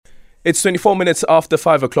It's 24 minutes after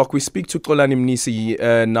 5 o'clock. We speak to Xolani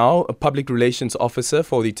Mnisi now, a public relations officer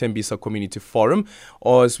for the Tembisa Community Forum,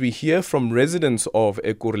 or as we hear from residents of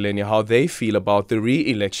Ekurhuleni how they feel about the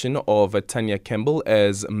re-election of Tania Campbell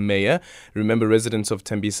as mayor. Remember, residents of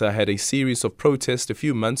Tembisa had a series of protests a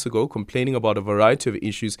few months ago complaining about a variety of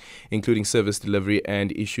issues, including service delivery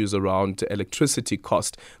and issues around electricity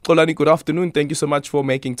cost. Xolani, good afternoon. Thank you so much for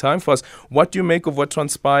making time for us. What do you make of what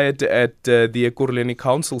transpired at the Ekurhuleni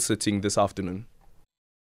Council sitting this afternoon?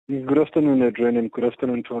 Good afternoon, Adrian, and good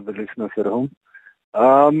afternoon to all the listeners at home.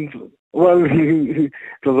 Well, it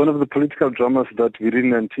was one of the political dramas that we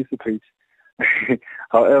didn't anticipate.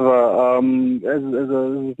 However, as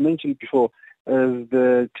I mentioned before, as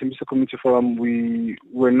the Tembisa Community Forum, we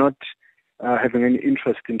were not having any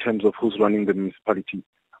interest in terms of who's running the municipality.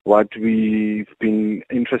 What we've been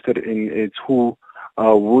interested in is who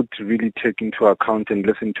would really take into account and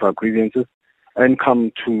listen to our grievances and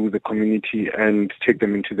come to the community and take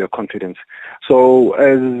them into their confidence. So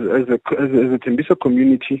as a Tembisa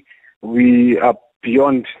community, we are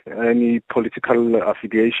beyond any political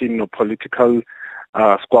affiliation or political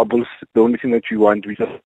squabbles. The only thing that we want is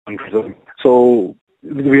just unresolved. So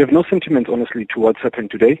we have no sentiment, honestly, to what's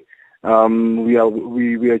happened today. We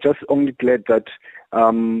are just only glad that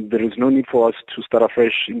there is no need for us to start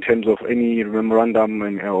afresh in terms of any memorandum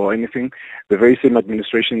or anything. The very same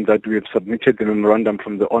administration that we have submitted the memorandum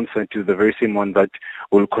from the onset is the very same one that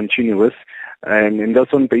we'll continue with, and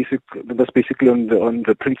that's basically on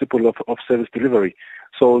the principle of service delivery.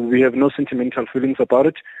 So we have no sentimental feelings about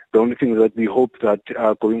it. The only thing is that we hope that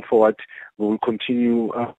going forward we will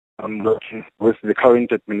continue working with the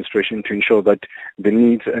current administration to ensure that the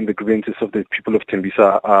needs and the grievances of the people of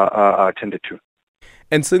Tembisa are attended to.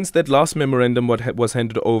 And since that last memorandum was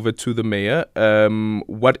handed over to the mayor,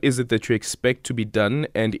 what is it that you expect to be done,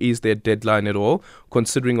 and is there a deadline at all,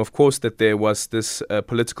 considering, of course, that there was this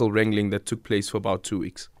political wrangling that took place for about 2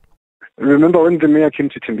 weeks? Remember, when the mayor came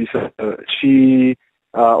to Tembisa, she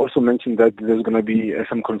also mentioned that there's going to be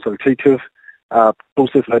some consultative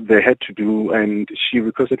process that they had to do, and she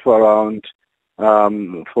requested for around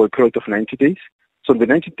for a period of 90 days. So the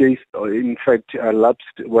 90 days, in fact,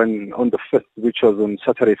 lapsed on the 5th, which was on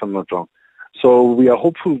Saturday, if I'm not wrong. So we are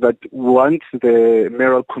hopeful that once the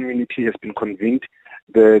mayoral community has been convened,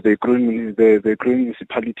 the Ekurhuleni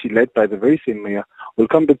municipality, led by the very same mayor, will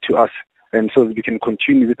come back to us, and so we can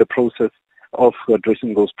continue with the process of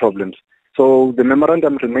addressing those problems. So the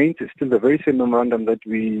memorandum remains. It's still the very same memorandum that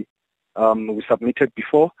we submitted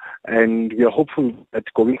before, and we are hopeful that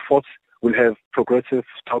going forth we'll have progressive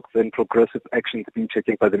talks and progressive actions being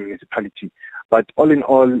taken by the municipality. But all in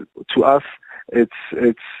all, to us, it's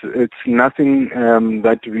nothing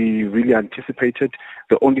that we really anticipated.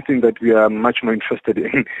 The only thing that we are much more interested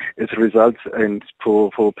in is results and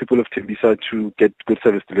for people of Tembisa to get good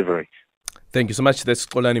service delivery. Thank you so much. That's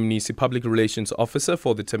Xolani Mnisi, Public Relations Officer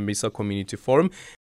for the Tembisa Community Forum.